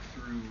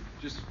through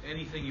just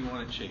anything you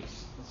want to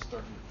chase. Let's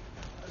start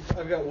here.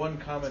 I've got one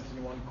comment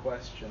and one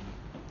question.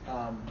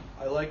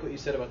 I like what you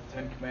said about the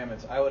Ten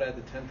Commandments. I would add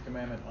the 10th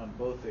commandment on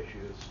both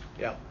issues.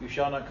 Yeah. You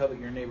shall not covet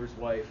your neighbor's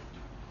wife,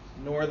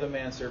 nor the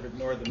manservant,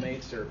 nor the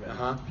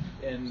maidservant.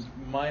 In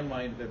my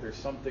mind, that there's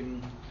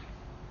something,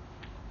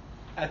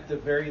 at the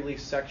very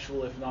least,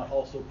 sexual, if not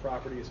also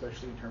property,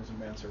 especially in terms of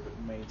manservant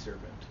and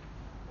maidservant,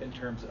 in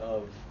terms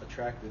of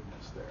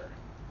attractiveness there,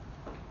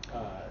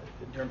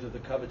 in terms of the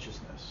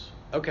covetousness.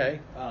 Okay.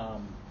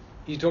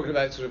 You talking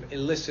about sort of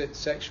illicit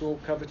sexual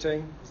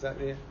coveting? Is that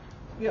the?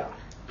 Yeah.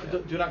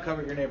 Do not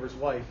covet your neighbor's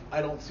wife.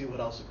 I don't see what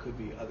else it could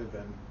be other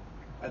than,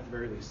 at the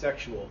very least,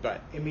 sexual.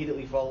 Right.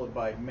 Immediately followed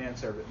by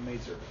manservant and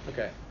maidservant.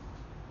 Okay.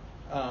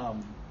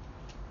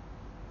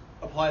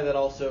 Apply that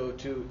also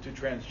to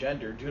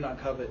transgender. Do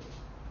not covet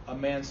a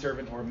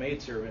manservant or a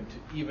maidservant,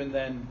 even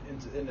then,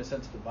 in the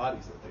sense of the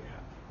bodies that they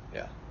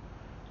have.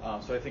 Yeah.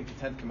 So I think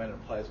the 10th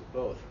commandment applies with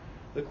both.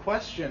 The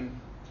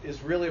question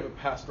is really of a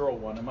pastoral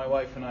one, and my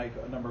wife and I,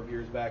 a number of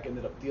years back,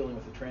 ended up dealing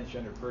with a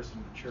transgender person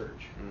in the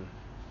church.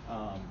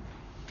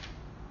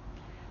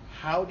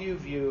 How do you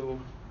view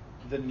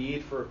the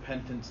need for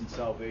repentance and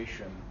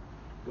salvation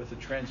with a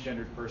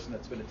transgendered person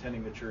that's been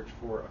attending the church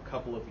for a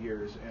couple of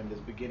years and is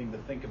beginning to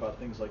think about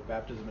things like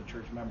baptism and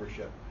church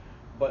membership,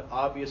 but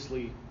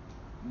obviously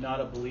not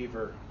a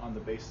believer on the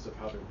basis of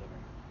how they're living?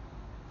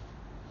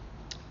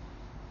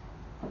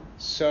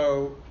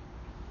 So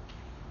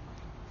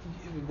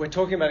we're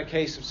talking about a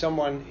case of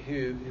someone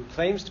who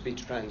claims to be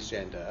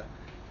transgender.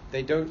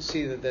 They don't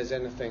see that there's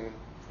anything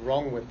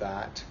wrong with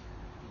that,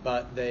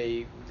 but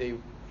they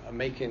are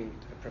making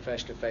a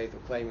profession of faith or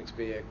claiming to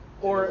be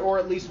or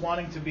at least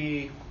wanting to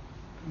be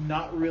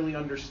not really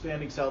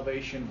understanding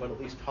salvation, but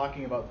at least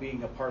talking about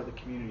being a part of the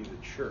community of the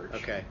church.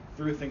 Okay.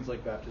 Through things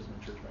like baptism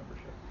and church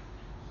membership.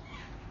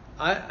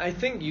 I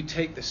think you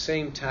take the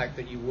same tack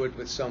that you would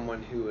with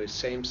someone who is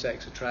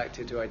same-sex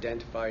attracted, who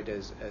identified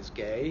as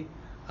gay.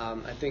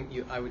 I think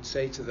I would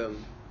say to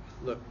them,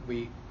 look,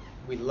 we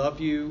love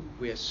you.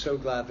 We are so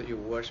glad that you're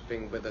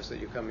worshiping with us, that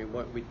you're coming.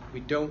 We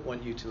don't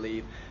want you to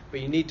leave,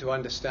 but you need to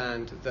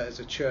understand that as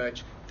a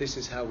church, this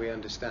is how we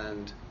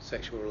understand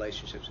sexual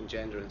relationships and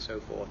gender and so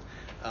forth.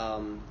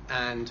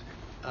 And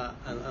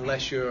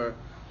unless you're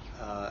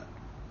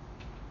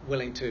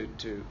willing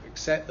to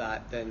accept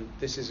that, then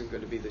this isn't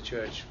going to be the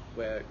church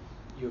where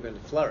you're going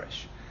to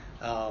flourish.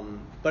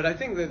 But I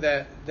think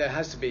that there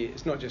has to be.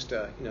 It's not just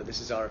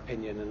this is our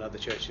opinion and other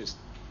churches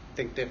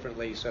think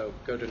differently, so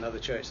go to another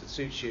church that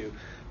suits you.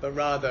 But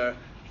rather,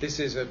 this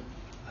is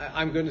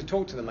I'm going to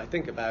talk to them, I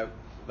think, about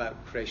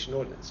creation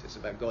ordinances,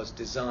 about God's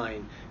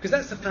design, because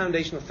that's the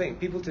foundational thing.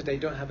 People today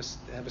don't have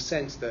a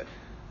sense that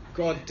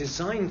God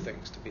designed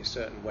things to be a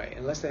certain way.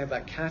 Unless they have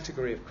that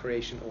category of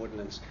creation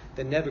ordinance,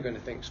 they're never going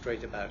to think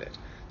straight about it.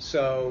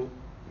 So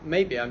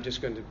maybe I'm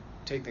just going to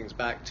take things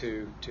back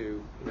to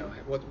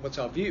what's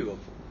our view of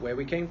where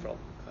we came from,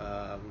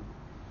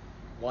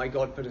 why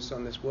God put us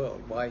on this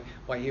world, why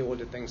He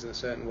ordered things in a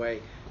certain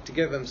way, to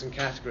give them some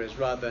categories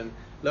rather than,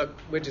 look,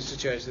 we're just a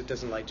church that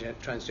doesn't like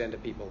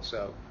transgender people,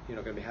 so you're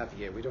not going to be happy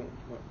here. We don't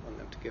want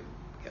them to get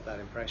that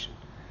impression.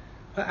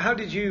 How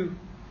did you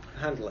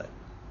handle it?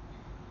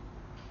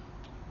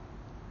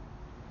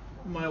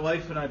 My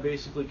wife and I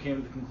basically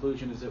came to the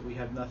conclusion is that we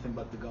have nothing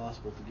but the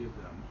gospel to give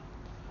them.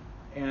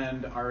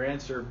 And our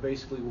answer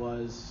basically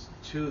was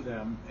to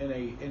them in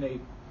a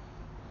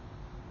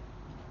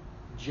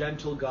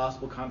gentle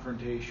gospel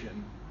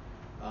confrontation,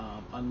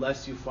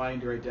 unless you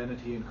find your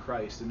identity in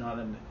Christ and not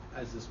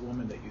as this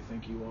woman that you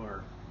think you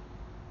are,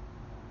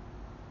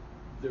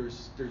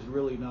 there's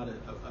really not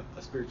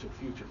a spiritual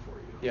future for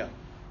you. Yeah.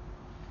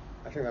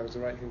 I think that was the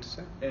right thing to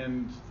say.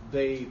 And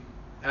they,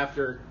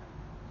 after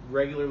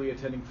regularly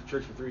attending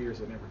church for 3 years,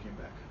 they never came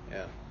back.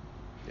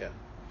 Yeah.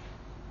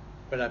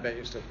 But I bet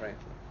you're still praying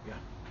for them.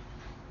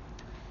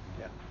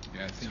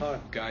 Yeah, I think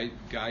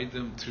guide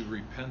them to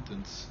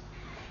repentance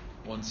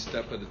one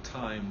step at a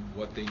time,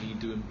 what they need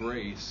to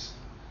embrace,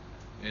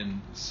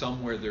 and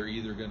somewhere they're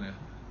either going to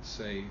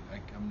say,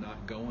 I'm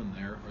not going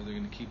there, or they're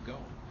going to keep going.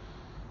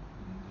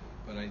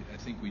 But I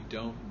think we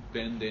don't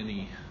bend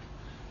any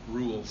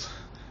rules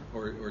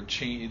or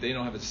change. They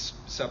don't have a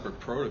separate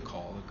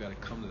protocol. They've got to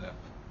come to that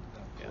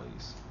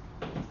place.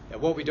 Yeah,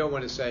 what we don't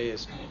want to say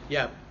is,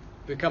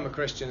 become a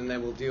Christian and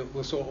then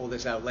we'll sort all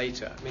this out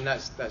later. I mean,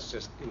 that's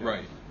just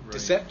right.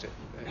 Deceptive,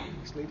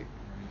 misleading.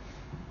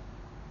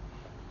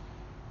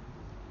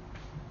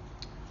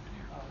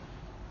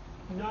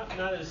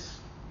 Not as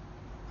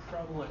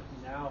prevalent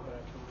now, but I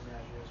can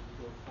imagine as we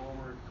go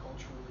forward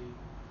culturally,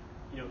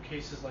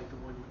 cases like the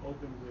one you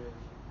opened with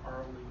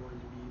are only going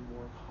to be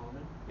more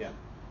common. Yeah.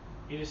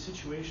 In a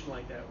situation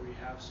like that, where you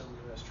have someone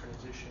who has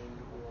transitioned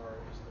or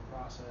is in the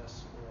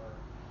process, or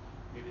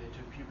maybe they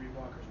took puberty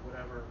blockers,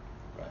 whatever.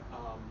 Right.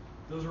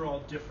 Those are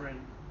all different.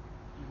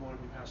 You want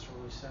to be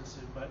pastorally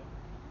sensitive, but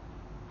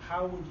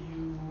how would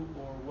you,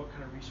 or what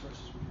kind of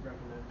resources would you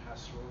recommend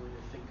pastorally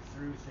to think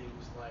through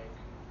things like,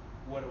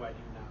 what do I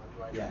do now?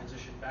 Do I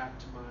transition back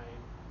to my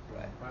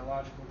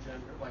biological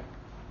gender? Like,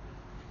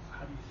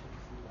 how do you think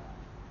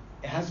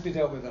has to be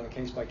dealt with on a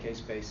case-by-case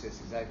basis,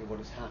 exactly what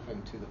has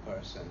happened to the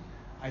person.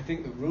 I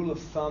think the rule of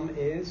thumb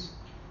is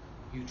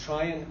you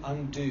try and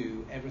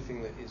undo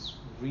everything that is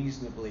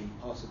reasonably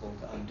possible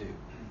to undo.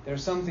 There are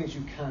some things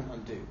you can't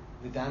undo.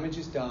 The damage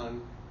is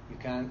done. You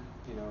can't,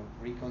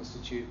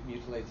 reconstitute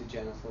mutilated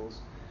genitals.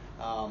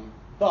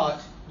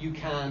 But you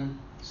can,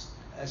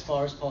 as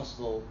far as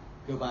possible,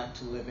 go back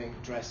to living,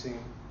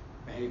 dressing,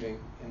 behaving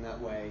in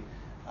that way.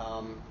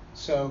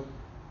 So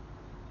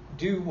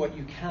do what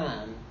you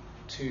can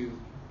to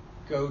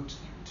go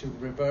to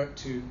revert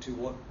to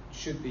what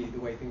should be the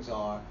way things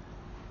are,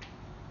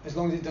 as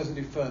long as it doesn't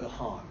do further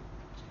harm.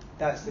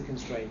 That's the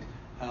constraint.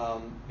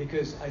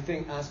 Because I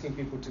think asking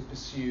people to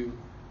pursue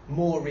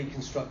more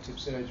reconstructive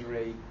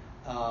surgery,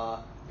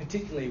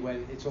 particularly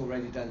when it's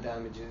already done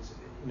damages,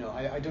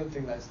 I don't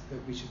think that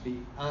we should be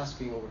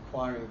asking or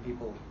requiring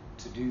people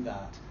to do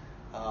that.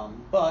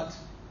 But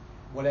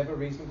whatever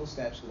reasonable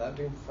steps, without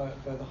doing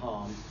further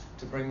harm,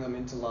 to bring them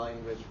into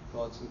line with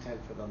God's intent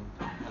for them.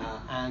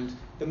 And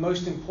the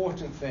most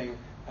important thing,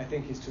 I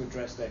think, is to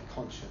address their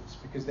conscience,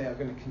 because they are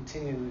going to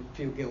continually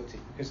feel guilty,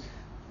 because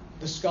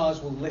the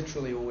scars will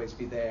literally always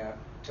be there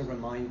to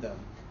remind them.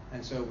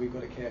 And so we've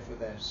got to care for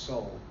their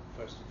soul,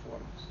 first and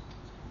foremost.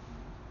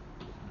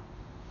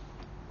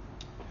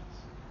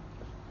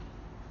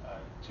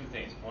 Two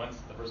things. One,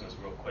 the first one's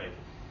real quick.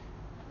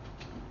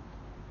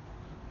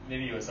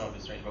 Maybe it was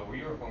something strange, but were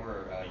you a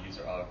former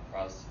user of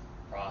Pros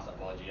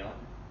Apologia?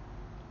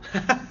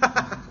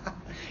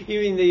 You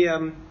mean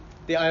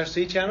the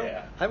IRC channel?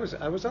 Yeah. I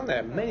was on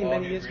there many years. I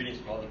give greetings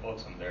from all the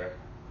folks from there.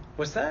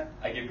 What's that?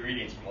 I give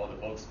greetings from all the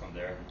folks from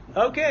there.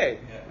 Okay.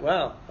 Yeah.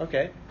 Wow.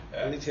 Okay.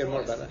 I need to hear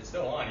more about that. It's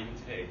still on even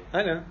today.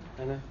 I know.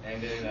 And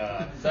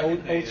then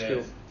second thing old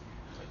school.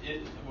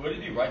 is, would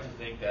it be right to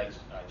think that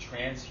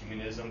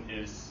transhumanism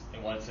is,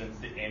 in one sense,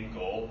 the end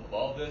goal of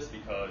all this?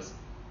 Because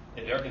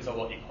if they're concerned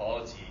about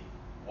equality,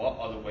 what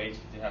other way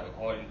to have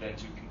equality than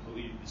to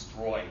completely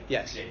destroy the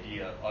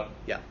idea of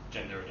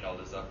gender and all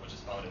this stuff, which is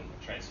found in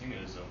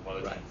transhumanism, whether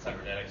it's in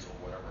cybernetics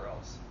or whatever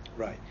else?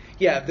 Right.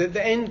 Yeah.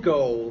 The end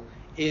goal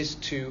is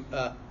to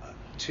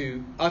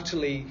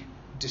utterly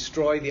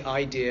destroy the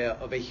idea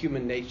of a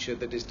human nature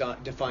that is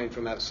defined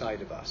from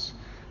outside of us.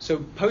 So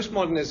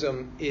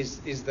postmodernism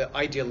is the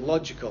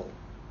ideological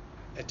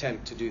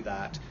attempt to do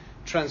that.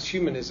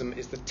 Transhumanism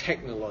is the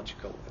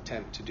technological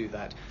attempt to do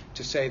that,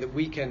 to say that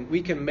we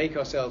can make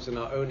ourselves in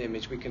our own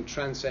image, we can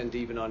transcend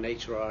even our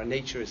nature, or our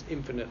nature is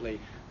infinitely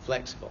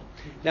flexible.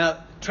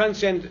 Now,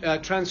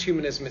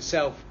 transhumanism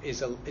itself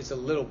is a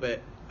little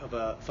bit of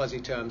a fuzzy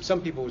term.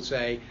 Some people would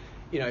say,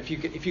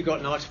 if you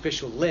got an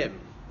artificial limb,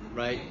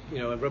 right,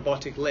 a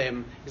robotic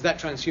limb, is that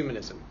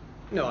transhumanism?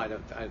 No, I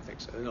don't think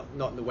so.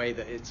 Not in the way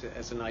that it's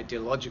as an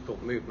ideological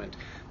movement.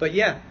 But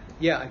yeah,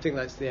 I think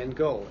that's the end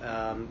goal.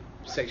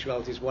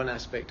 Sexuality is one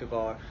aspect of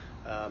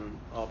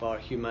our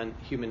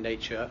human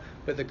nature,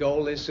 but the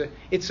goal is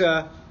it's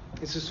a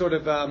sort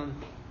of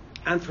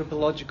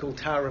anthropological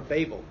Tower of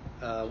Babel,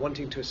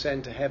 wanting to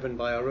ascend to heaven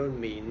by our own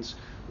means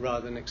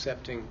rather than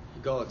accepting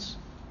God's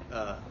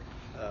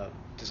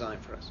design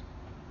for us.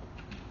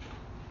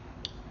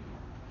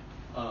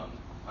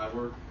 I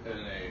work in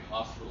a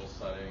hospital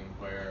setting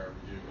where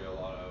we do get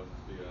a lot of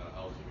the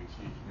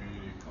LGBT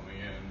community coming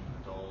in,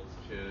 adults,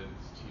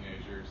 kids,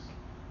 teenagers,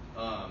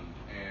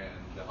 and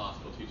the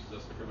hospital teaches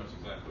us pretty much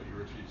exactly what you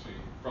were teaching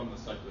from the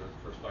secular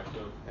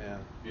perspective. Yeah.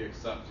 Be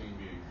accepting,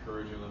 be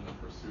encouraging them to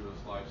pursue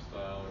this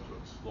lifestyle or to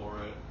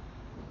explore it.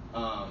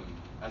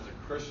 As a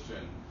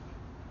Christian,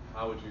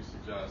 how would you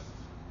suggest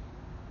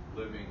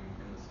living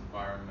in this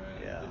environment,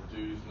 the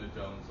do's and the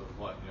don'ts of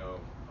what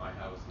I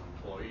have as an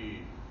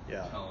employee?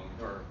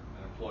 Or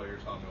an employer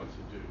telling me what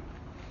to do?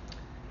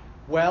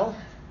 Well,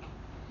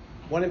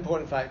 one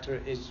important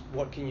factor is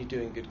what can you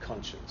do in good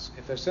conscience.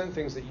 If there's certain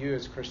things that you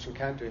as a Christian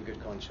can't do in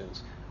good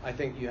conscience, I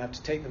think you have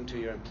to take them to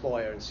your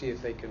employer and see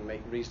if they can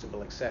make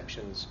reasonable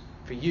exceptions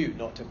for you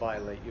not to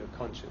violate your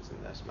conscience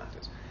in those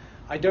matters.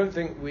 I don't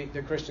think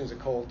the Christians are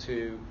called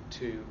to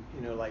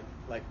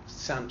like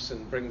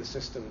Samson, bring the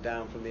system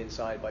down from the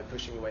inside by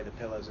pushing away the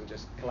pillars and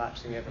just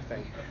collapsing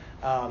everything.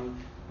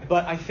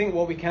 But I think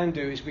what we can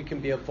do is we can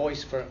be a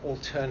voice for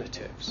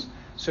alternatives.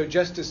 So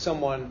just as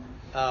someone,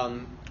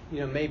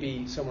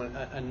 maybe someone,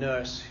 a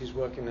nurse who's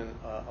working in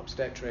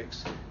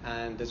obstetrics,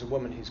 and there's a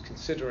woman who's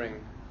considering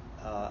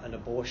an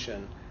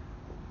abortion,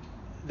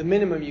 the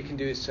minimum you can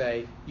do is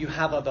say, you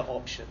have other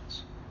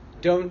options.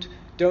 Don't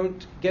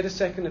get a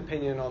second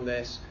opinion on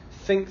this.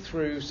 Think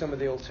through some of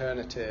the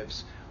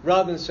alternatives.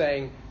 Rather than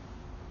saying,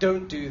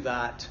 don't do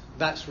that,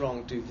 that's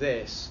wrong, do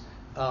this.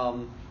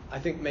 I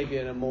think maybe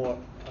in a more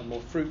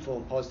fruitful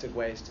and positive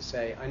way is to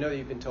say, I know that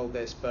you've been told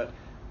this, but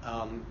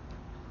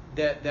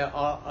there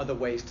are other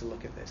ways to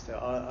look at this. There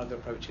are other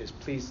approaches.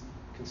 Please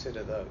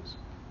consider those.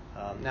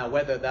 Now,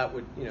 whether that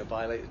would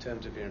violate the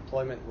terms of your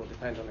employment will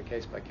depend on a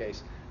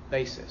case-by-case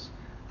basis.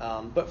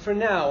 But for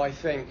now, I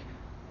think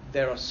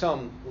there are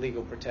some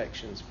legal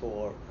protections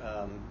for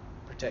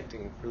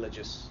protecting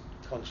religious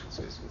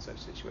consciences in such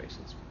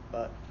situations,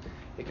 but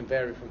it can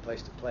vary from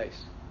place to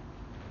place.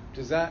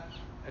 Does that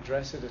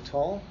address it at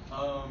all?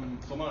 So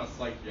I'm on a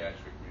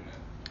psychiatric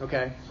unit.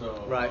 Okay.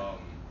 So right.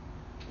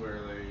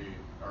 Where they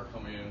are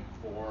coming in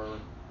for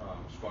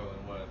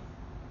struggling with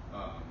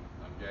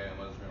I'm gay and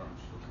lesbian, or I'm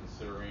still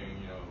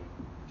considering,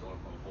 going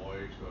from a boy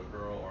to a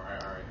girl, or I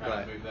already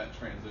had made that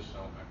transition.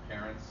 I want my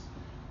parents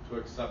to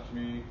accept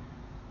me,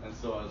 and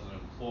so as an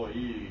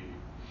employee,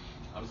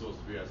 I'm supposed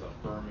to be as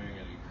affirming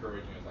and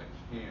encouraging as I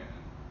can.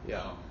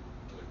 Yeah.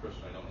 As a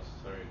Christian, I don't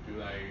necessarily do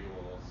that. I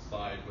will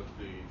side with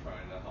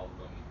trying to help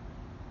them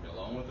get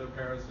along with their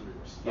parents and be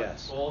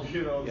respectful,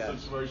 the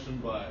situation,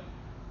 but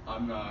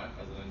I'm not,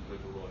 as an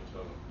individual, willing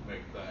to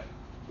make that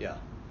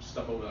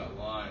step over that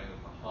line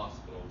that the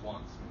hospital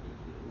wants me to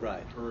do,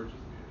 encourages me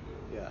to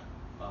do. Yeah.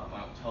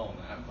 I don't tell them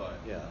that, but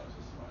it's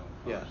just my own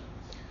conscience.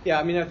 Yeah,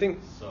 I mean, I think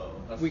so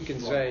that's we can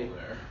say,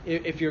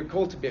 if you're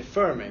called to be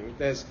affirming,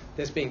 there's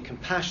being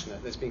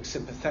compassionate, there's being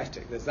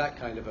sympathetic, there's that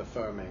kind of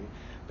affirming,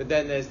 but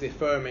then there's the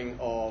affirming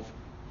of,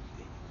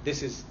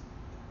 this is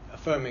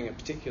affirming a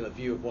particular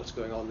view of what's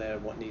going on there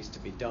and what needs to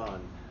be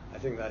done. I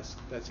think that's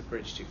a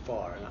bridge too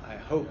far, and I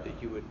hope that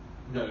you would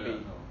not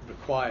be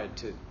required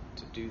to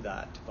do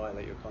that, to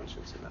violate your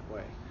conscience in that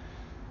way.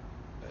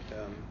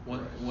 But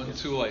one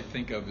tool I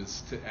think of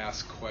is to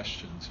ask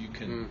questions. You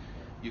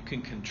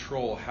can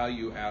control how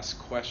you ask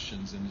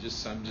questions, and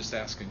I'm just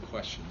asking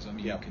questions. I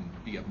mean, you can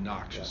be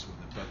obnoxious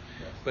with it,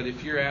 but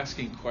if you're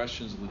asking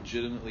questions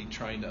legitimately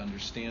trying to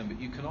understand, but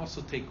you can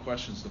also take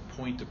questions to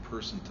point a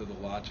person to the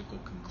logical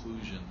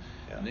conclusion,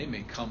 and they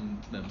may come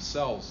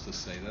themselves to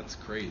say that's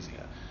crazy.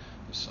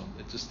 It's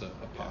just a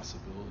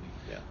possibility.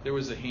 There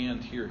was a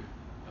hand here.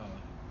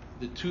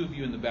 The two of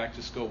you in the back,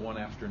 just go one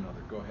after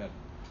another. Go ahead.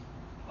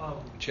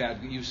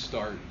 Chad, you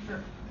start. Sure.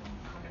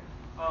 Okay.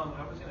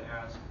 I was going to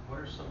ask, what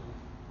are some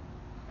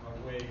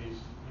ways,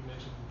 you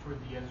mentioned toward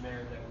the end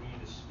there, that we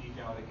need to speak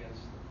out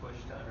against the push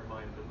to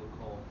undermine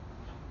biblical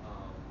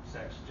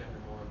sex,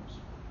 gender norms.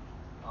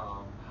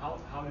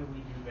 How do we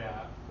do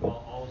that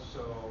while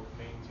also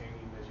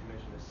maintaining, as you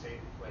mentioned, a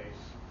safe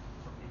place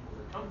for people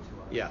to come to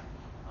us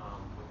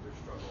with their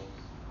struggles,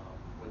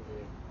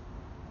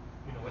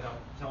 without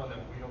telling them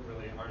we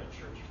aren't a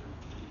church for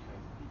these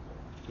kinds of people.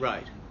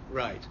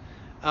 Right.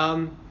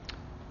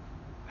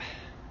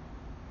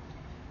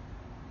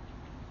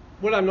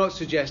 What I'm not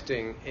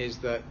suggesting is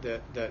that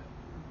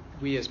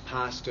we as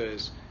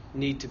pastors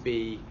need to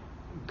be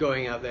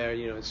going out there,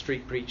 and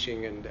street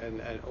preaching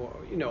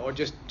or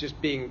just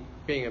being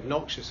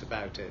obnoxious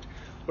about it.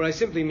 What I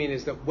simply mean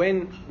is that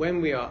when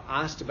we are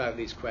asked about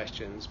these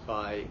questions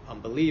by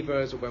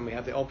unbelievers, or when we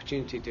have the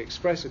opportunity to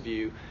express a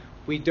view,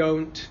 we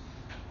don't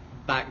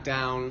back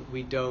down.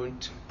 We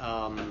don't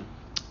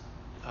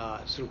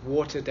sort of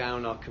water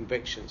down our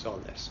convictions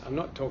on this. I'm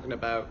not talking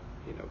about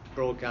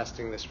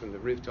broadcasting this from the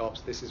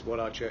rooftops, this is what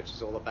our church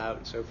is all about,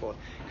 and so forth,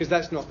 because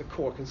that's not the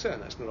core concern.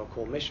 That's not our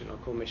core mission. Our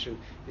core mission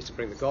is to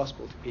bring the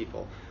gospel to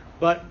people.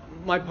 But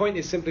my point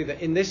is simply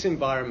that in this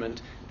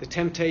environment, the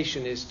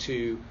temptation is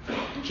to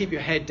keep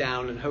your head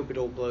down and hope it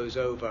all blows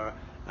over.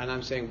 And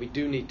I'm saying we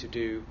do need to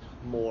do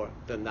more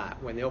than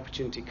that. When the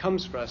opportunity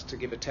comes for us to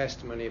give a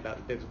testimony about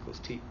the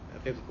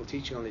biblical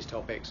teaching on these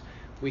topics,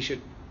 we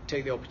should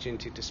take the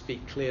opportunity to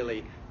speak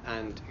clearly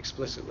and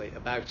explicitly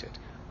about it.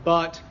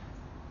 But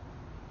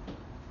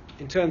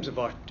in terms of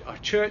our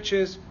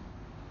churches,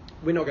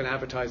 we're not going to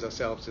advertise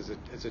ourselves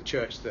as a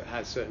church that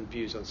has certain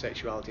views on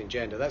sexuality and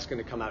gender. That's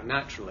going to come out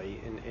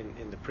naturally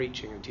in the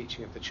preaching and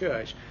teaching of the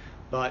church.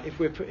 But if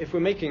we're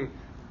making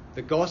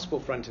the gospel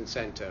front and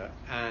center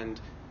and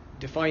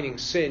defining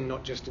sin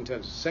not just in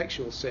terms of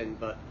sexual sin,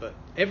 but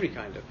every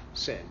kind of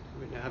sin,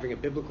 having a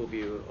biblical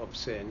view of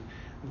sin,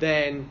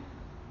 then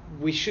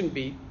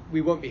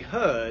we won't be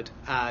heard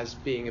as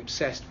being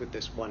obsessed with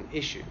this one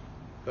issue,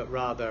 but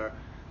rather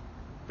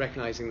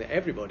recognizing that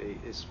everybody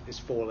is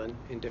fallen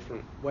in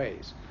different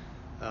ways.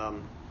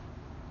 I'm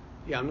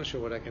not sure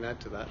what I can add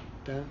to that.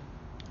 Dan?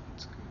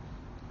 That's good.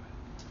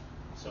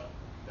 So,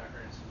 Dr.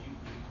 Anderson, you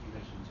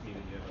mentioned to me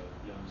that you have a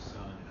young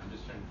son, and I'm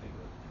just trying to think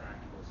of a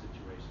practical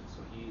situation.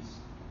 So he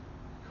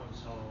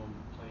comes home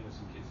playing with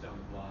some kids down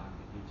the block,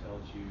 and he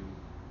tells you,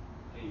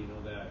 hey, you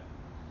know that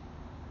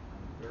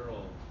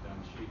girl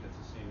down the street that's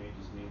the same age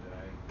as me that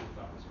I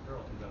thought was a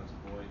girl, turns out it's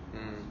a boy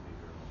who wants to be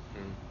a girl.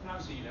 And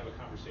obviously you'd have a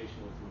conversation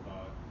with him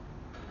about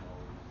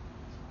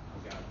how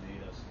God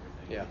made us and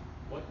everything.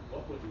 What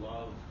would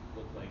love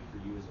look like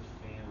for you as a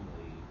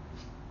family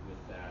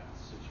with that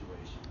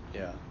situation?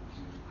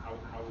 How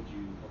would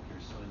you help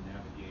your son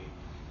navigate?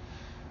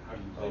 How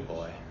do you play with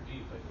stuff? Do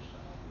you play with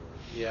stuff?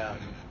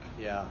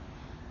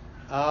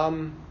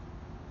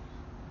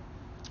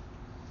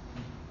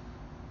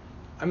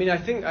 I mean, I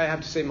think I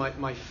have to say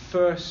my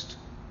first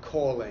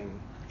calling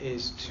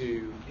is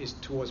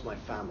towards my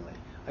family.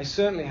 I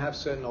certainly have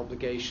certain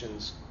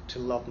obligations to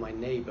love my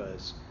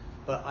neighbors,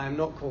 but I am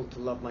not called to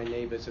love my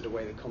neighbors in a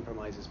way that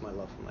compromises my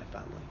love for my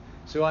family.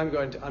 So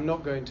I'm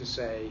not going to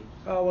say,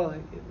 oh well,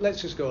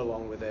 let's just go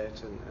along with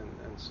it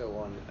and so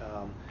on,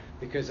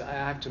 because I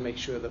have to make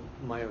sure that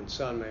my own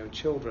son, my own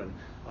children,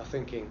 are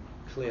thinking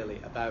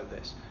clearly about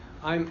this.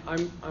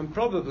 I'm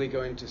probably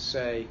going to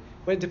say,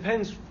 well, it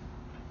depends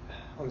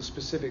on the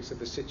specifics of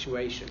the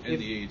situation. And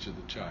the age of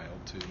the child,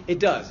 too. It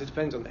does. It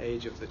depends on the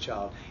age of the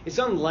child. It's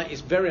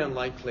very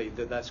unlikely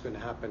that that's going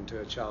to happen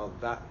to a child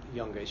that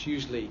younger. It's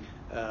usually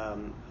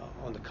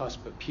on the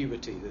cusp of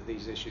puberty that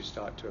these issues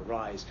start to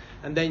arise.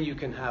 And then you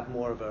can have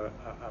more of a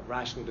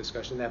rational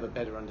discussion. They have a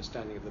better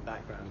understanding of the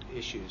background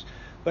issues.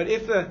 But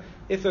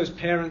if those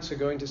parents are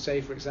going to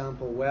say, for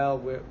example,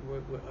 well,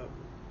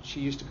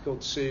 she used to be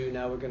called Sue,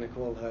 now we're going to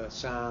call her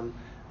Sam,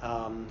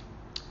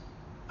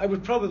 I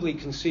would probably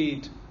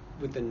concede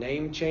with the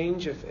name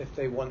change if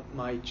they want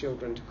my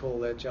children to call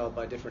their child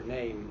by a different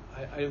name.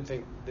 I don't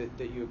think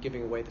that you're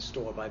giving away the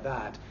store by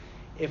that.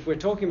 If we're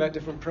talking about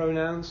different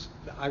pronouns,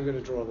 I'm going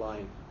to draw a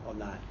line on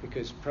that,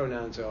 because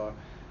pronouns are,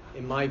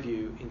 in my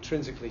view,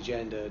 intrinsically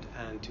gendered,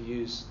 and to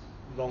use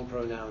wrong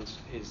pronouns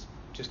is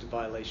just a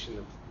violation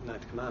of the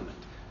Ninth Commandment.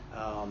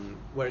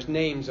 Whereas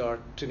names are,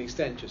 to an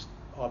extent, just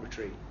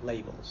arbitrary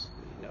labels.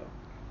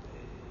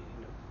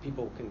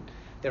 People can.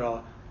 There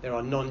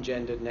are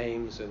non-gendered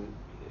names, and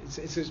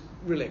it's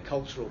really a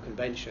cultural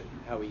convention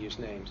how we use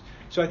names.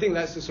 So I think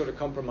that's the sort of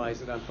compromise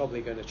that I'm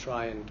probably going to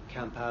try and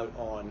camp out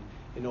on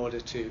in order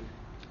to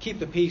keep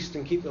the peace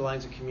and keep the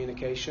lines of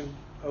communication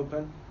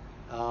open.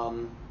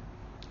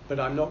 But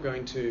I'm not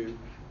going to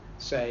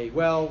say,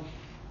 well,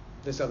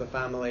 this other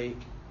family,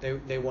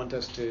 they want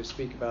us to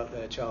speak about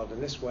their child in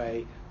this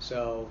way,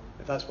 so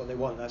if that's what they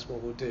want, that's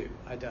what we'll do.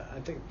 I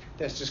think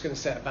that's just going to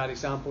set a bad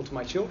example to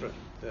my children,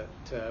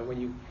 that when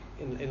you,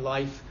 in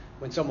life,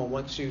 when someone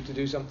wants you to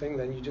do something,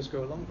 then you just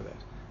go along with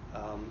it.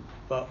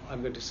 But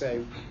I'm going to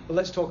say, well,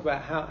 let's talk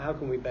about how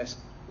can we best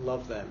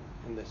love them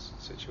in this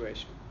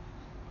situation.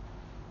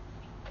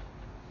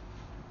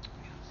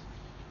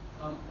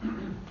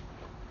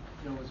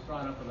 It was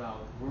brought up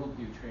about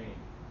worldview training.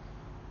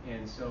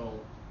 And so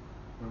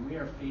when we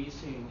are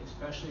facing,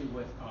 especially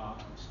with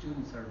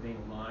students that are being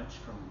launched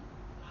from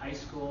high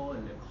school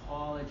into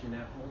college and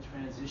that whole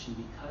transition,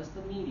 because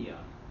the media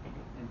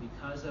and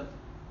because of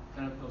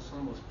kind of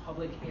some of those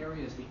public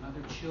areas, the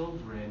other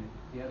children,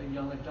 the other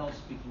young adults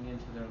speaking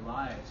into their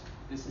lives,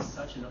 this is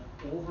such an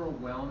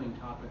overwhelming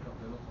topic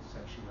of biblical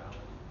sexuality.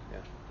 Yeah.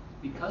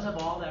 Because of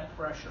all that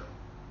pressure,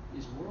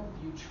 is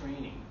worldview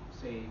training,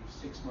 say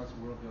 6 months of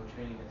worldview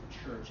training at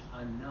the church,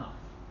 enough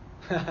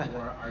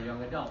for our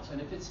young adults? And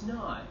if it's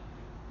not,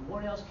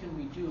 what else can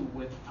we do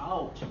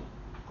without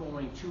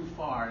going too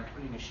far and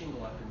putting a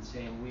shingle up and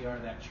saying we are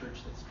that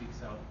church that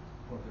speaks out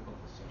for biblical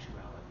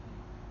sexuality?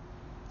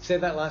 Say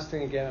that last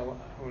thing again. I want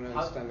to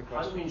understand the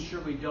question. How do we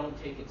ensure we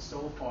don't take it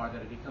so far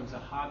that it becomes a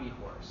hobby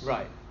horse?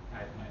 Right.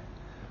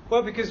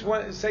 Well, because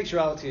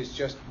sexuality is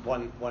just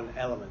one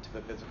element of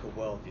a biblical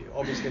worldview.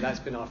 Obviously, that's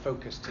been our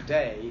focus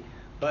today.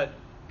 But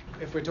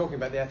if we're talking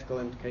about the ethical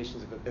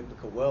implications of a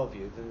biblical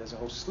worldview, then there's a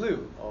whole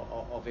slew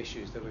of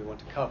issues that we want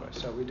to cover.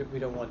 So we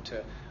don't want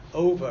to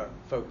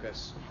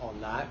over-focus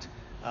on that,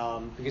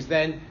 because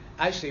then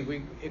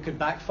actually it could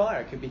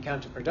backfire. It could be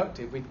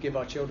counterproductive. We'd give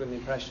our children the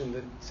impression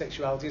that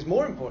sexuality is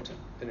more important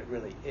than it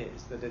really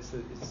is, that it's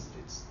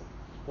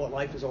what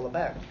life is all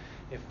about.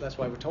 If that's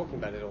why we're talking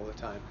about it all the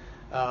time.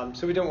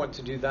 So we don't want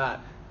to do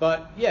that.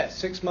 But yes,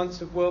 6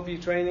 months of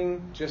worldview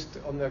training just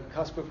on the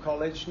cusp of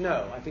college,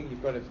 no. I think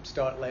you've got to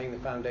start laying the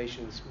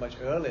foundations much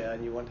earlier,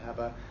 and you want to have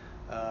a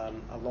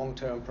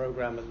long-term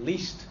program at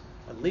least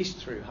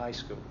through high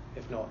school,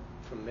 if not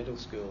from middle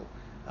school.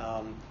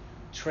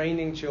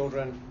 Training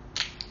children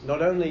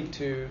not only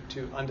to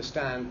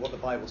understand what the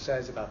Bible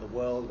says about the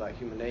world, about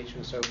human nature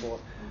and so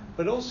forth,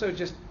 but also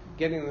just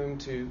getting them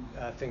to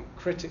think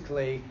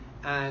critically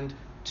and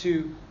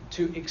to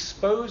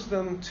expose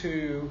them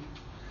to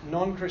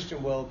non-Christian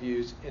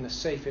worldviews in a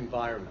safe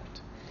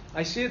environment.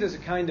 I see it as a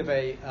kind of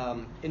a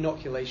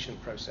inoculation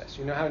process.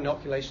 You know how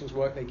inoculations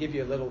work? They give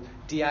you a little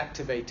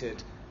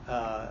deactivated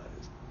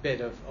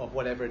bit of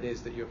whatever it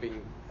is that you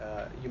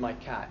might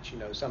catch.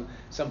 Some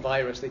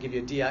virus, they give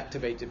you a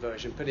deactivated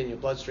version, put in your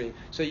bloodstream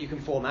so you can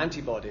form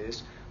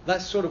antibodies.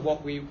 That's sort of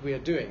what we are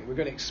doing. We're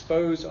going to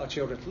expose our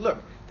children to,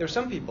 look, there are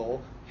some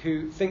people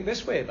who think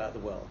this way about the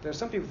world. There are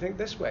some people who think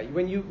this way.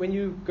 When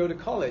you go to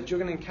college, you're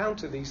going to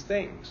encounter these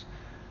things.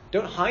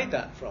 Don't hide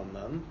that from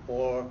them,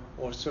 or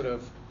sort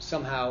of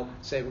somehow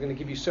say we're going to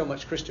give you so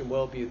much Christian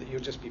worldview that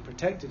you'll just be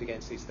protected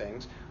against these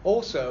things.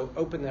 Also,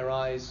 open their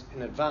eyes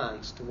in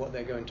advance to what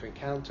they're going to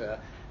encounter,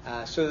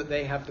 so that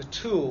they have the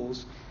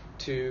tools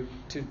to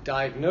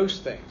diagnose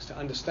things, to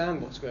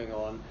understand what's going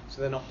on,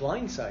 so they're not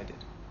blindsided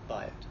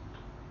by it.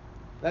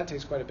 That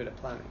takes quite a bit of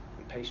planning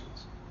and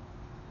patience.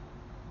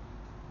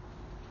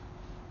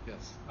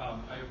 Yes.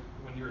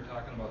 When you were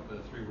talking about the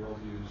three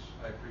worldviews,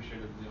 I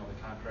appreciated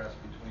the contrast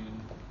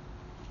between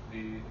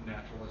the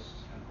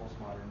naturalist and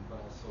postmodern, but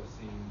also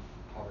seeing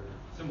how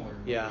they're similar in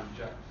what they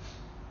reject.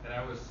 And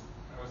I was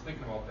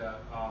thinking about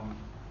that.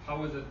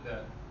 How is it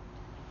that,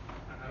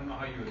 I don't know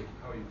how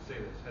you'd say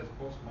this, has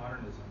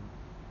postmodernism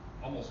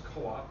almost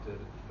co-opted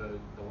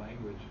the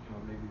language,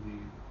 maybe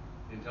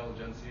the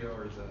intelligentsia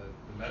or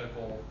the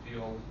medical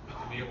field,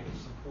 to be able to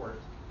support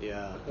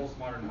the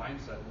postmodern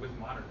mindset with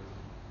modernism?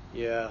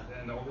 Yeah.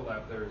 And the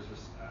overlap there is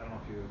just, I don't know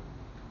if you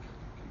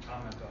can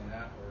comment on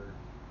that or.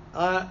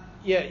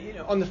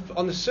 Yeah,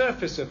 on the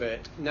surface of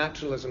it,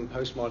 naturalism,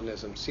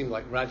 postmodernism seem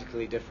like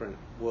radically different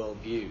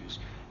worldviews.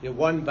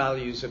 One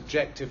values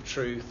objective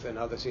truth, and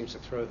other seems to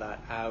throw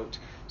that out.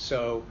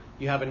 So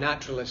you have a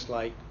naturalist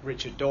like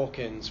Richard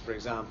Dawkins, for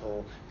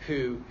example,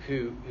 who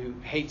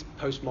hates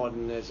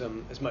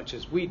postmodernism as much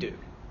as we do.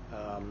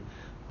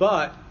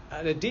 But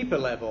at a deeper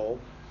level,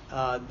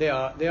 they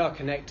are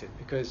connected,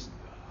 because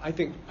I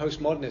think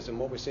postmodernism,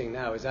 what we're seeing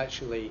now, is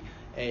actually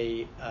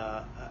a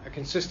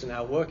consistent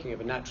outworking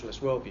of a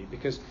naturalist worldview.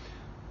 Because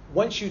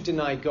once you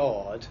deny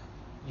God,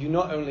 you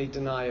not only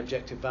deny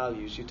objective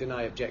values, you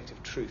deny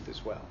objective truth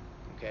as well.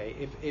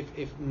 Okay?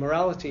 If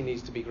morality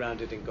needs to be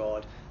grounded in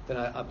God, then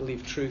I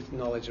believe truth,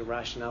 knowledge, and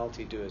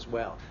rationality do as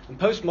well. And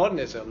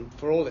postmodernism,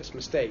 for all its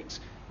mistakes,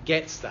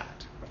 gets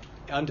that,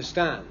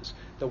 understands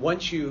that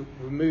once you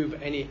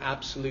remove any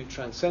absolute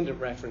transcendent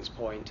reference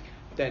point,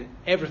 then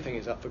everything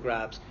is up for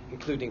grabs,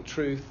 including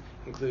truth,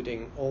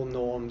 including all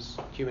norms,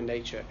 human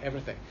nature,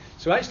 everything.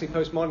 So actually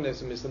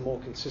postmodernism is the more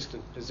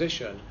consistent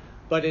position,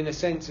 but in a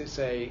sense it's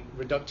a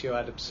reductio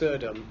ad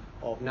absurdum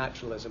of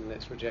naturalism and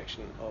its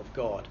rejection of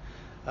God.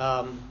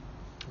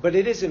 But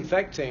it is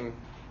infecting.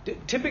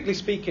 Typically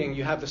speaking,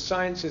 you have the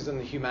sciences and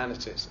the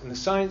humanities. And the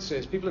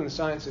sciences, people in the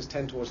sciences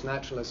tend towards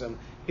naturalism.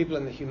 People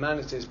in the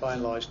humanities, by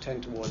and large,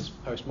 tend towards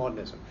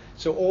postmodernism.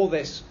 So all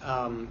this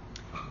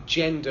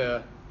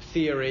gender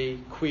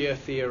theory, queer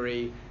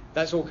theory,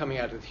 that's all coming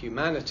out of the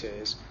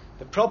humanities.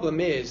 The problem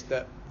is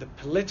that the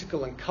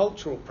political and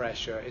cultural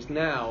pressure is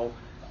now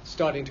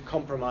starting to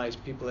compromise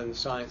people in the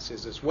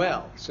sciences as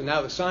well. So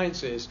now the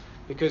sciences,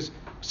 because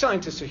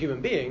scientists are human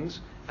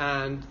beings,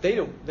 and they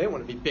don't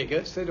want to be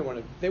bigots, they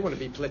want to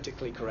be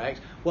politically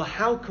correct. Well,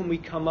 how can we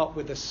come up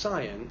with a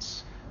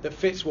science that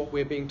fits what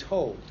we're being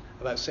told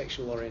about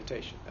sexual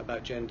orientation,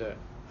 about gender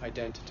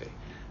identity?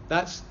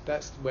 That's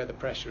where the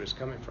pressure is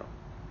coming from.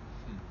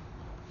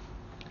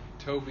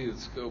 Toby,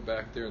 let's go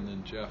back there, and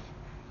then Jeff.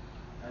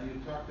 Now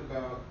you talked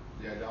about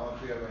the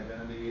idolatry of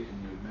identity,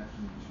 and you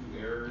mentioned 2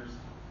 errors,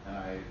 and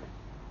I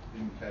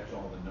didn't catch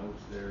all the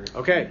notes there.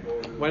 Okay,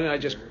 why don't I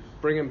just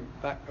bring him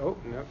back? Oh,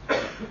 no.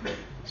 Let's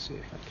see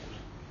if I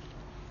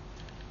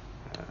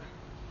can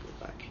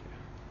go back here.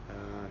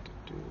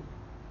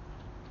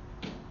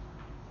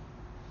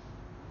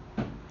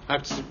 I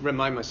have to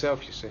remind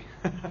myself, you see.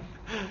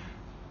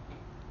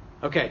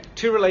 Okay,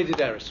 2 related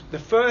errors. The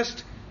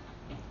first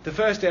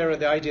error,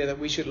 the idea that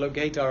we should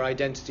locate our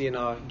identity in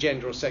our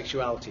gender or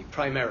sexuality,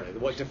 primarily.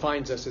 What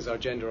defines us is our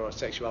gender or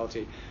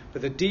sexuality.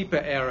 But the deeper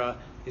error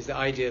is the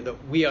idea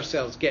that we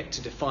ourselves get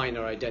to define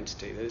our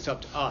identity, that it's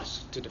up to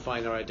us to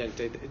define our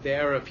identity. The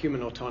error of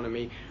human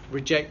autonomy,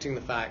 rejecting the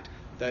fact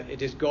that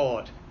it is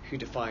God who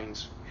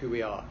defines who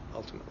we are,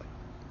 ultimately.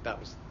 That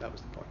was the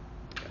point.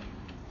 Okay.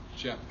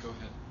 Jeff, go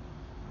ahead.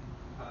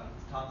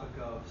 The topic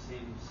of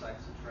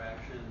same-sex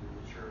attraction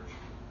in the church,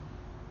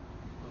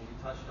 when we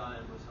touched on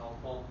it, was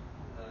helpful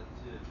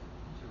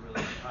to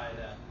really tie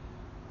that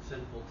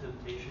sinful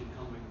temptation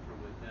coming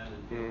from within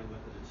and dealing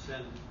with it as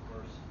sin. Of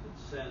course,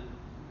 it's sin.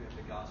 We have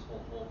the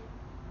gospel hope,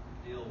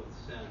 deal with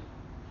sin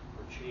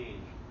for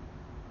change.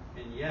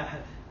 And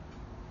yet,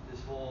 the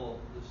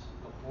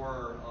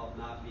horror of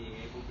not being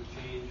able to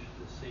change,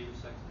 the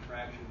same-sex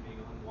attraction being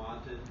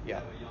unwanted. You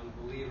have a young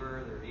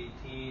believer, they're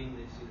 18,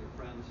 they see their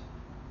friends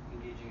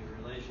engaging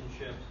in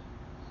relationships,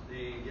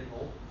 they get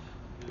hopeless.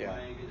 Why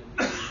are you going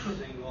to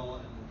be single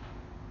and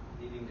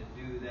needing to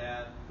do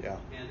that?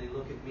 And they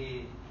look at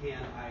me,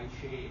 can I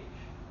change?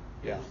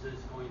 Is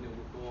this going to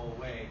go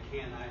away?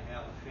 Can I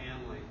have a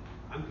family?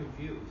 I'm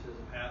confused as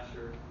a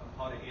pastor of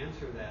how to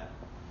answer that.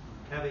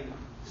 Having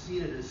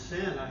seen it as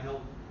sin, I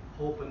held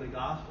hope in the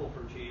gospel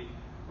for change.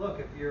 Look,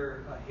 if you're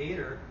a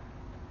hater,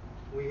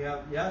 we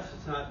have, yes,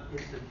 it's not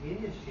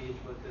instantaneous change,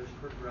 but there's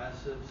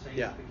progressive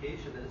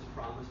sanctification that is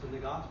promised in the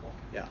gospel.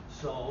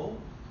 So,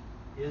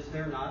 is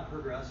there not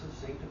progressive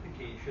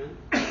sanctification,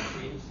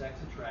 same-sex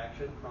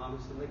attraction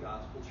promised in the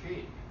gospel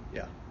change?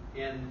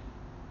 And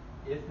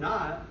if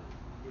not,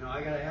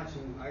 I gotta have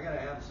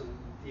some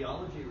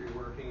theology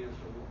reworking as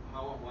to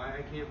why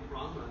I can't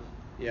promise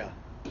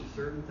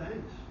certain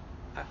things.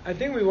 I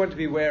think we want to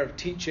be aware of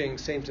teaching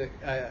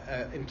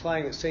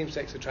implying that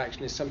same-sex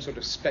attraction is some sort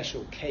of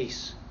special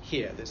case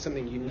here. There's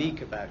something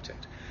unique about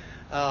it,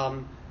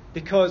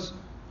 because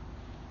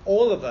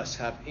all of us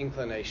have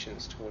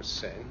inclinations towards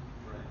sin,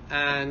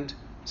 and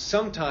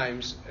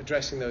sometimes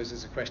addressing those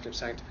is a question of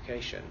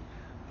sanctification.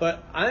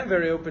 But I'm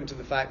very open to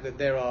the fact that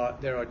there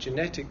are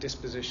genetic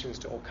dispositions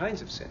to all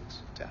kinds of sins,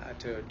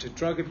 to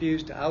drug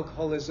abuse, to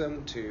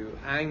alcoholism, to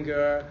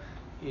anger.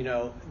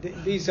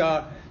 These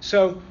are.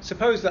 So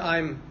suppose that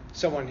I'm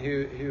someone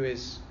who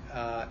is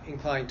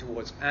inclined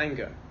towards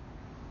anger.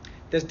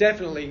 There's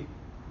definitely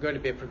going to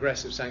be a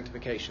progressive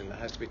sanctification that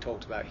has to be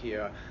talked about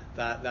here.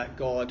 That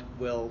God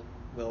will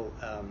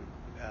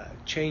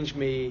change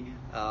me,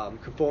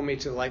 conform me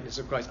to the likeness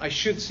of Christ. I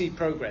should see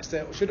progress.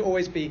 There should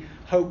always be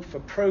hope for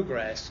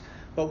progress,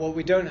 but what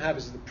we don't have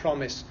is the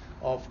promise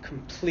of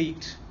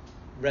complete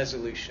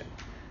resolution.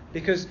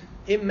 Because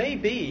it may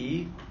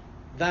be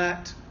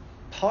that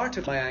part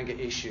of my anger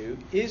issue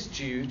is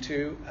due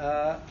to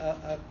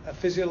a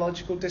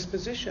physiological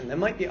disposition. There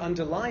might be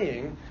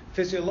underlying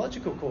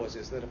physiological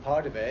causes that are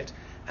part of it,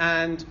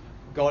 and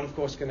God, of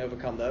course, can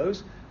overcome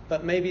those.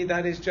 But maybe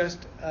that is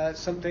just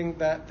something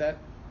that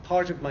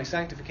part of my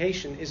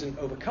sanctification isn't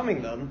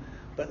overcoming them,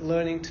 but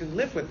learning to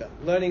live with them,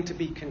 learning to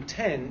be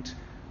content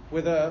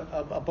with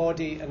a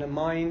body and a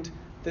mind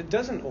that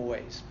doesn't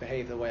always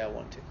behave the way I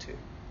want it to.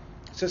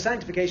 So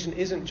sanctification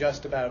isn't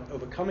just about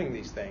overcoming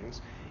these things.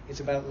 It's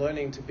about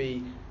learning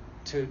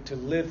to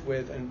live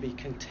with and be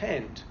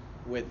content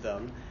with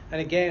them.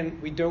 And again,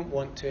 we don't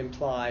want to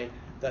imply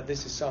that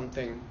this is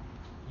something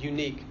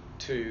unique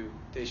to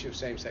the issue of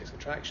same-sex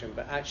attraction,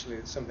 but actually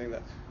it's something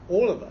that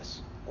all of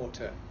us ought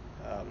to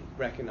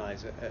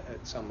recognize at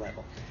some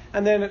level.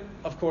 And then,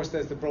 of course,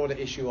 there's the broader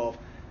issue of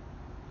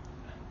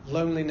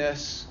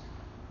loneliness,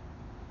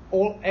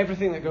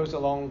 everything that goes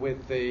along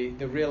with the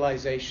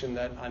realization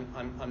that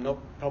I'm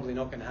probably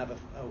not going to have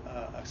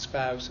a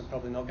spouse, I'm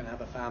probably not going to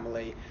have a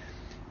family.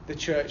 The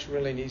church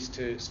really needs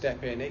to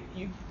step in.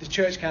 The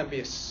church can't be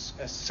a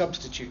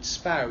substitute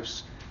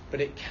spouse,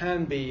 but it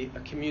can be a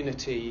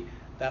community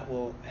that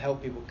will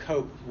help people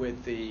cope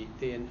with the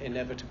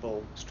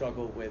inevitable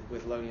struggle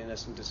with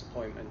loneliness and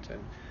disappointment.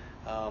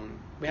 And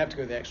we have to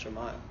go the extra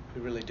mile,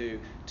 we really do,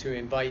 to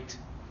invite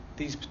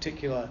these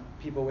particular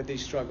people with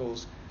these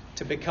struggles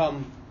to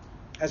become,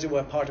 as it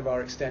were, part of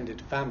our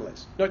extended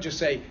families. Not just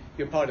say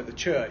you're part of the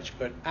church,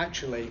 but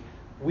actually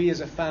we as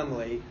a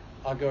family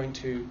are going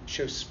to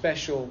show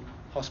special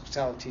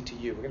hospitality to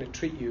you. We're going to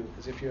treat you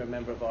as if you're a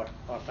member of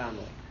our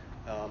family.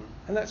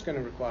 And that's going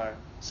to require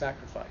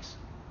sacrifice,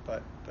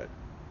 but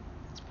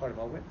it's part of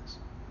our witness.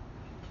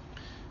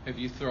 Have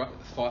you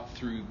thought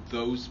through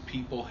those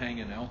people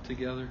hanging out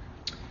together?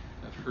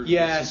 I've heard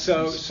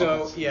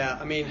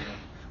I mean,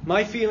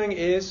 my feeling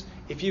is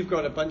if you've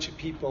got a bunch of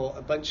people,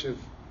 a bunch of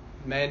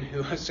men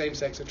who are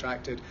same-sex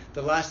attracted,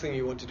 the last thing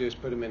you want to do is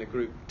put them in a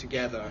group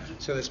together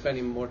so they're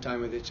spending more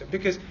time with each other.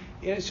 Because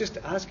it's just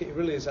asking, it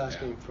really is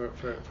asking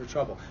for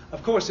trouble.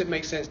 Of course, it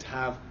makes sense to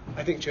have,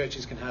 I think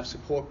churches can have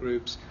support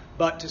groups,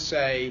 but to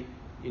say,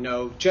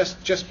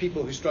 just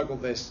people who struggle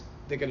with this,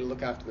 they're going to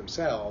look after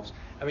themselves.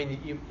 I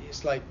mean,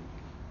 it's like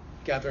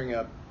gathering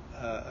a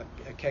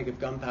keg of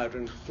gunpowder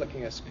and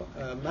flicking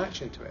a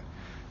match into it.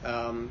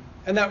 And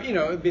that,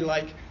 it would be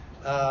like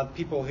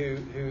people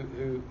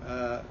who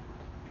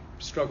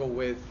struggle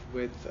with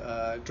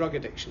drug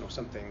addiction or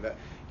something, that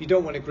you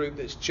don't want a group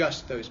that's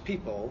just those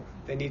people.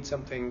 They need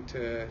something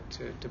to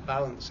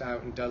balance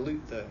out and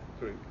dilute the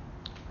group.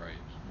 Right.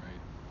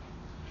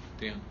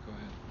 Dan, go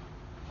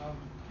ahead.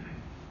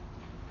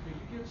 Could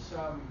you give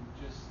some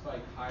just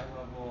like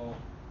high-level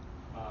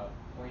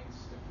points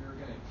if we were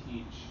going to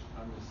teach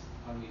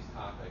on these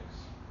topics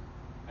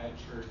at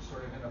church,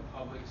 sort of in a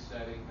public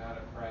setting, not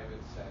a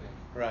private setting?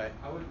 Right.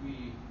 How would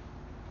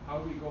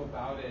we go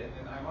about it?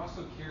 And I'm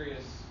also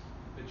curious,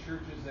 the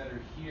churches that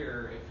are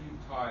here, if you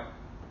taught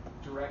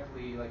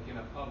directly, like in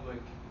a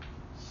public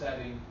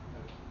setting,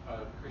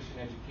 a Christian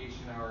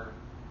education hour,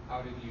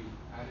 how did you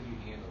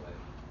handle it?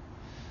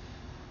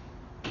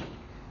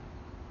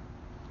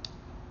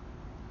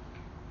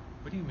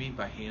 What do you mean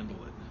by handle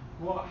it?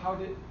 Well, how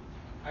do you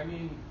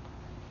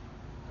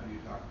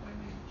talk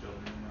plainly to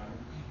children about it?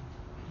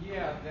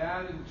 Yeah,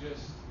 that and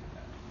just,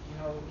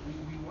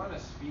 we want to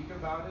speak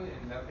about it,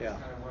 and that was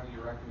kind of one of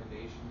your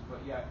recommendations, but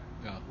yet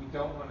we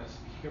don't want to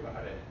speak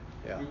about it.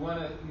 Yeah. We want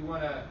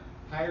to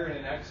hire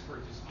an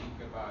expert to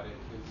speak about it,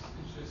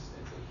 because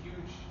it's a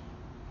huge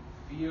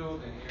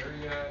field and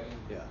area,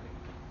 and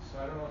so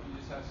I don't know if you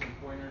just have some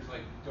pointers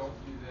like don't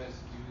do this,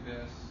 do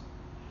this.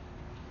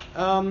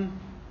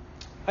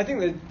 I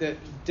think that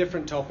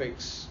different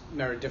topics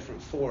merit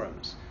different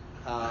forums.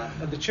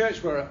 At the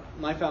church where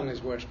my family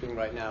is worshiping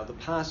right now, the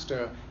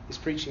pastor is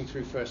preaching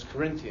through 1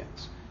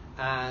 Corinthians.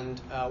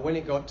 And when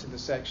it got to the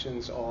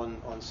sections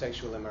on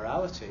sexual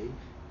immorality,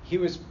 he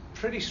was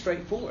pretty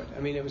straightforward. I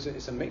mean,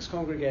 it's a mixed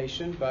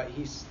congregation, but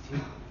he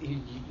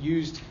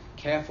used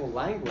careful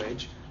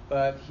language,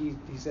 but he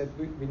said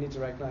we need to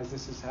recognize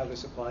this is how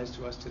this applies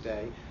to us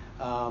today.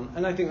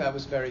 And I think that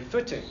was very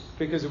fitting,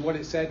 because of what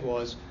it said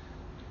was,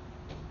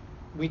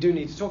 we do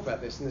need to talk about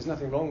this, and there's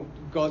nothing wrong.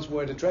 God's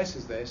word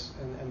addresses this,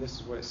 and this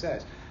is what it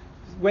says.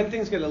 When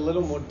things get a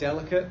little more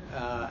delicate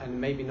and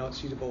maybe not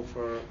suitable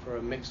for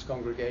a mixed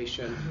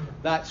congregation,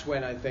 that's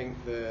when I think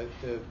the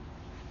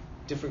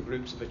different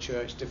groups of a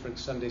church, different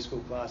Sunday school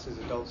classes,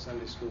 adult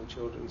Sunday school,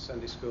 children's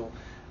Sunday school,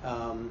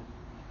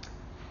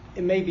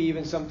 it may be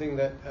even something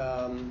that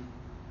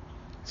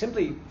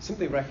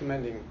simply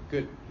recommending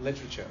good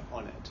literature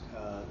on it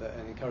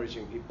and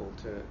encouraging people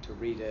to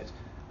read it.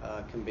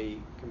 Can be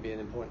an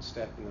important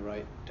step in the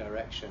right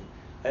direction.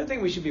 I don't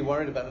think we should be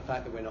worried about the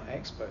fact that we're not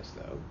experts,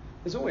 though.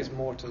 There's always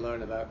more to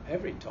learn about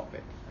every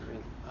topic.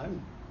 I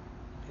mean,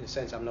 in a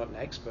sense, I'm not an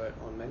expert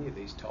on many of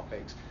these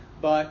topics,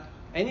 but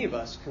any of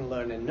us can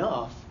learn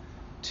enough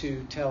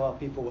to tell our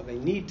people what they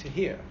need to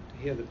hear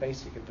the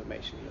basic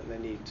information that they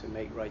need to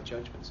make right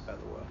judgments about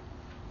the world.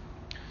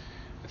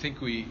 I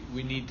think we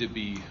need to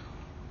be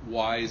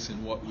wise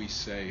in what we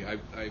say.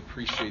 I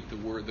appreciate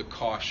the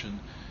caution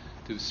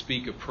to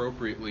speak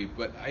appropriately,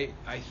 but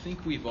I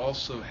think we've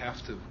also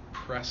have to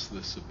press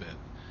this a bit.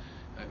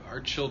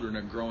 Our children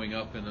are growing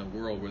up in a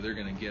world where they're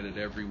going to get it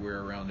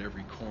everywhere, around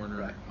every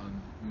corner, right,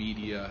 on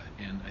media,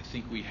 and I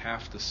think we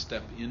have to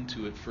step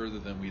into it further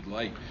than we'd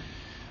like.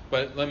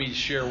 But let me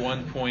share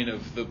one point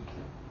of the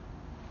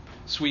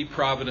sweet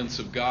providence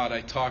of God.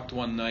 I talked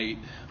one night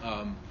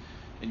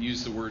and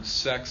used the word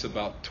sex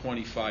about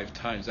 25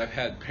 times. I've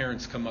had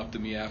parents come up to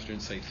me after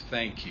and say,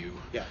 thank you.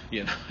 Yeah.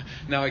 You know,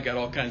 now I got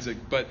all kinds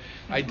of, but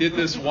I did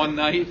this one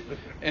night,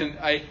 and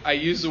I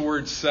used the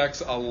word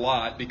sex a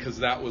lot because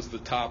that was the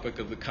topic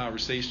of the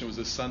conversation. It was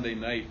a Sunday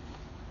night.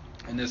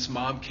 And this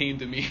mom came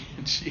to me,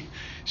 and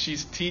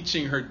she's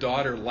teaching her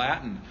daughter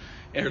Latin,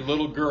 and her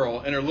little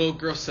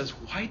girl says,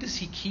 why does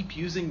he keep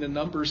using the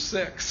number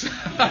 6 in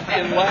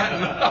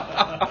Latin?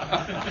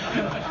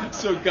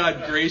 So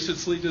God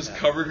graciously just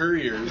covered her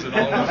ears, and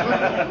all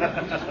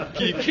was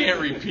you can't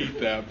repeat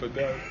that, but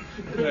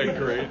that's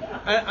great.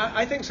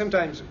 I think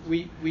sometimes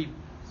we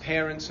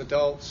parents,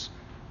 adults,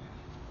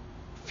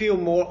 feel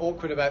more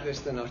awkward about this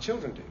than our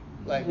children do.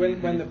 Like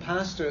when the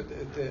pastor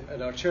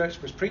at our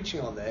church was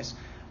preaching on this,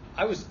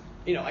 I was,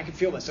 I could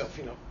feel myself,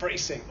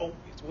 bracing. Oh,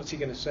 what's he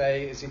going to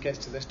say as he gets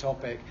to this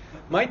topic?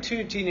 My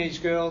 2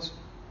 teenage girls,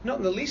 not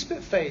in the least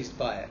bit fazed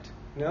by it.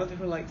 They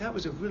were like, that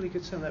was a really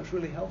good sermon. That was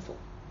really helpful.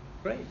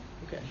 Great.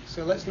 Okay.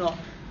 So let's not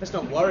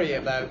worry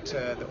about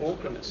the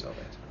awkwardness of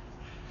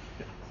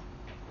it.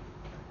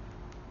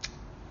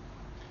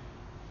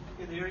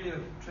 In the area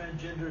of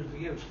transgender,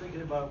 I was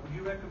thinking about, would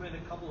you recommend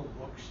a couple of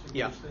books that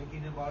you was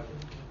thinking about from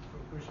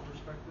a Christian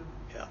perspective?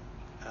 Yeah.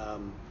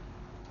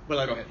 Go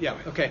ahead. Yeah,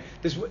 okay.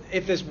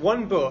 If there's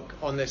one book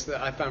on this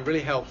that I found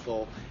really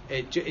helpful,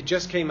 it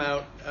just came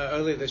out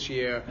earlier this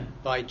year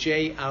by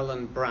J.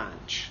 Alan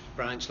Branch.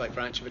 Branch, like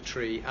branch of a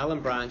tree.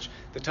 Alan Branch.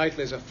 The title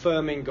is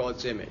Affirming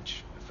God's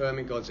Image.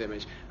 Affirming God's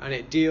Image. And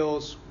it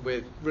deals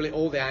with really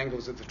all the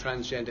angles of the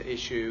transgender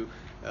issue,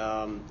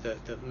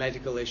 the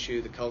medical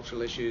issue, the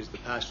cultural issues, the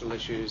pastoral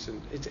issues.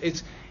 And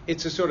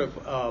it's a sort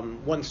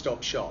of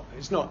one-stop shop.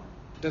 It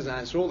doesn't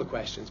answer all the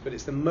questions, but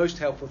it's the most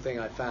helpful thing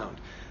I found.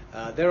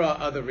 There are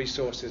other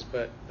resources,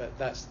 but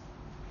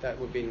that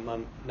would be my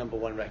number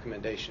one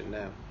recommendation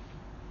now.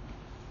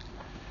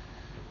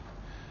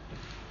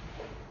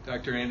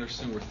 Dr.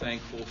 Anderson, we're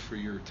thankful for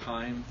your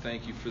time.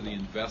 Thank you for the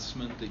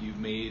investment that you've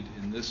made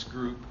in this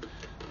group.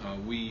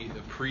 We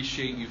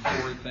appreciate you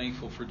for it.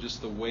 Thankful for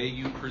just the way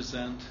you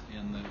present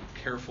and the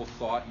careful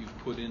thought you've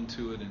put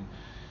into it,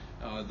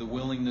 and the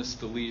willingness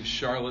to leave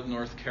Charlotte,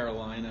 North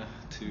Carolina,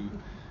 to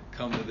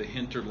come to the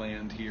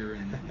hinterland here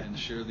and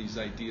share these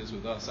ideas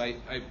with us.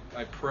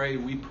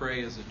 We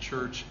pray as a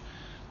church,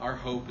 our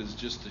hope is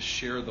just to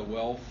share the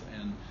wealth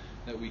and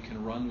that we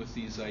can run with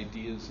these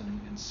ideas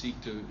and seek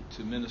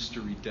to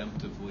minister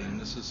redemptively. And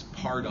this is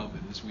part of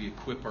it as we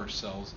equip ourselves